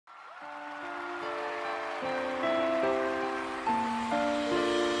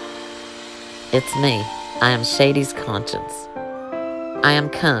It's me. I am Shady's conscience. I am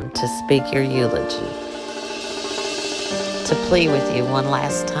come to speak your eulogy, to plead with you one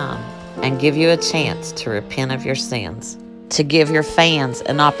last time and give you a chance to repent of your sins, to give your fans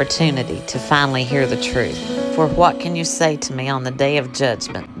an opportunity to finally hear the truth. For what can you say to me on the day of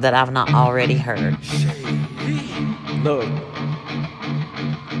judgment that I've not already heard? Look,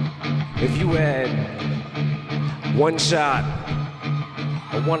 if you had one shot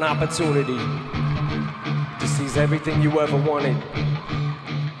or one opportunity to seize everything you ever wanted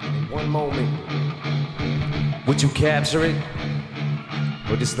in one moment, would you capture it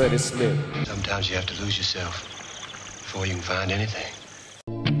or just let it slip? Sometimes you have to lose yourself before you can find anything.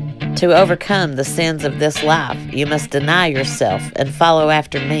 To overcome the sins of this life, you must deny yourself and follow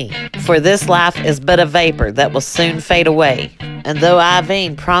after me. For this life is but a vapor that will soon fade away. And though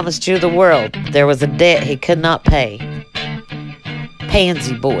Ivan promised you the world, there was a debt he could not pay.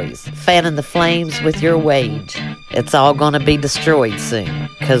 Pansy boys, fanning the flames with your wage. It's all gonna be destroyed soon,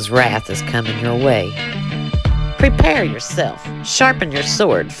 'cause wrath is coming your way. Prepare yourself, sharpen your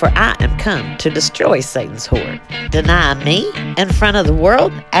sword, for I am come to destroy Satan's horde. Deny me in front of the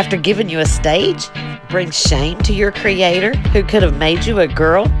world after giving you a stage? Bring shame to your creator who could have made you a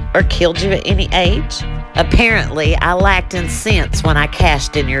girl or killed you at any age? Apparently, I lacked in sense when I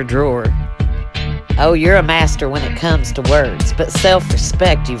cashed in your drawer. Oh, you're a master when it comes to words, but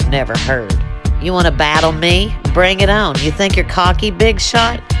self-respect you've never heard. You want to battle me? Bring it on. You think you're cocky, big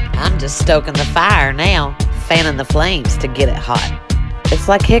shot? I'm just stoking the fire now, fanning the flames to get it hot. It's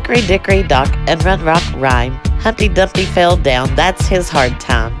like hickory dickory dock and run rock rhyme. Humpty Dumpty fell down, that's his hard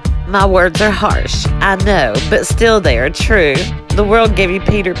time. My words are harsh, I know, but still they are true. The world gave you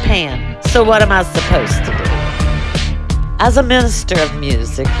Peter Pan, so what am I supposed to do? As a minister of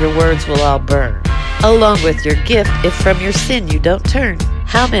music, your words will all burn, along with your gift if from your sin you don't turn.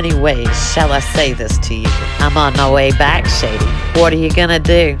 How many ways shall I say this to you? I'm on my way back, Shady. What are you gonna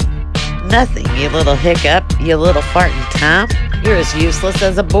do? Nothing, you little hiccup, you little fart in time. You're as useless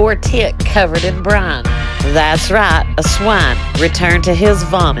as a boar tick covered in brine. That's right, a swine returned to his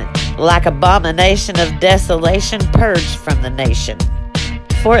vomit, like abomination of desolation purged from the nation.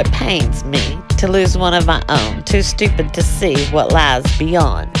 For it pains me to lose one of my own, too stupid to see what lies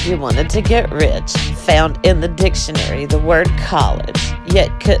beyond. You wanted to get rich, found in the dictionary the word college,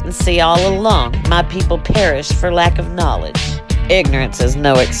 yet couldn't see all along my people perish for lack of knowledge. Ignorance is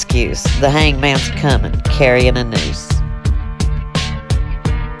no excuse. The hangman's coming, carrying a noose.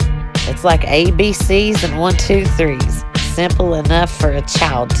 It's like ABCs and 1, 2, 3s. Simple enough for a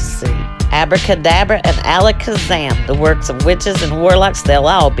child to see. Abracadabra and alakazam, the works of witches and warlocks, they'll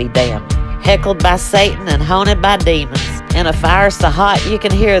all be damned. Heckled by Satan and haunted by demons. In a fire so hot you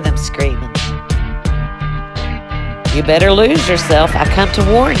can hear them screaming. You better lose yourself, I come to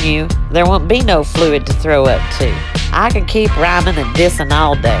warn you. There won't be no fluid to throw up to. I can keep rhyming and dissing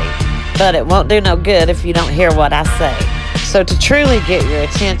all day, but it won't do no good if you don't hear what I say. So to truly get your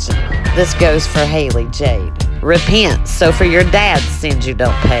attention, this goes for Haley Jade. Repent, so for your dad's sins you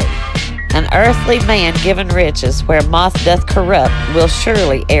don't pay. An earthly man given riches where moth doth corrupt will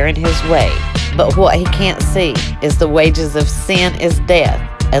surely err in his way. But what he can't see is the wages of sin is death,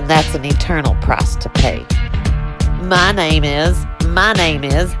 and that's an eternal price to pay. My name is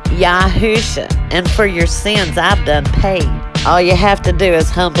Yahusha, and for your sins I've done paid. All you have to do is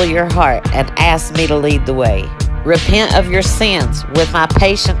humble your heart and ask me to lead the way. Repent of your sins, with my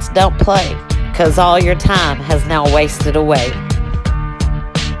patience don't play, 'cause all your time has now wasted away.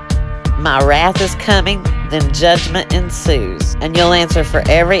 My wrath is coming, then judgment ensues, and you'll answer for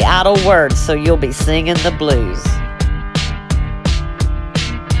every idle word, so you'll be singing the blues.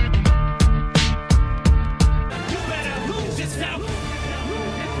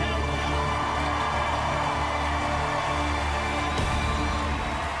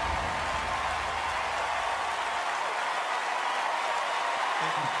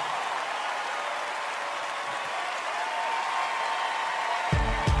 Thank you.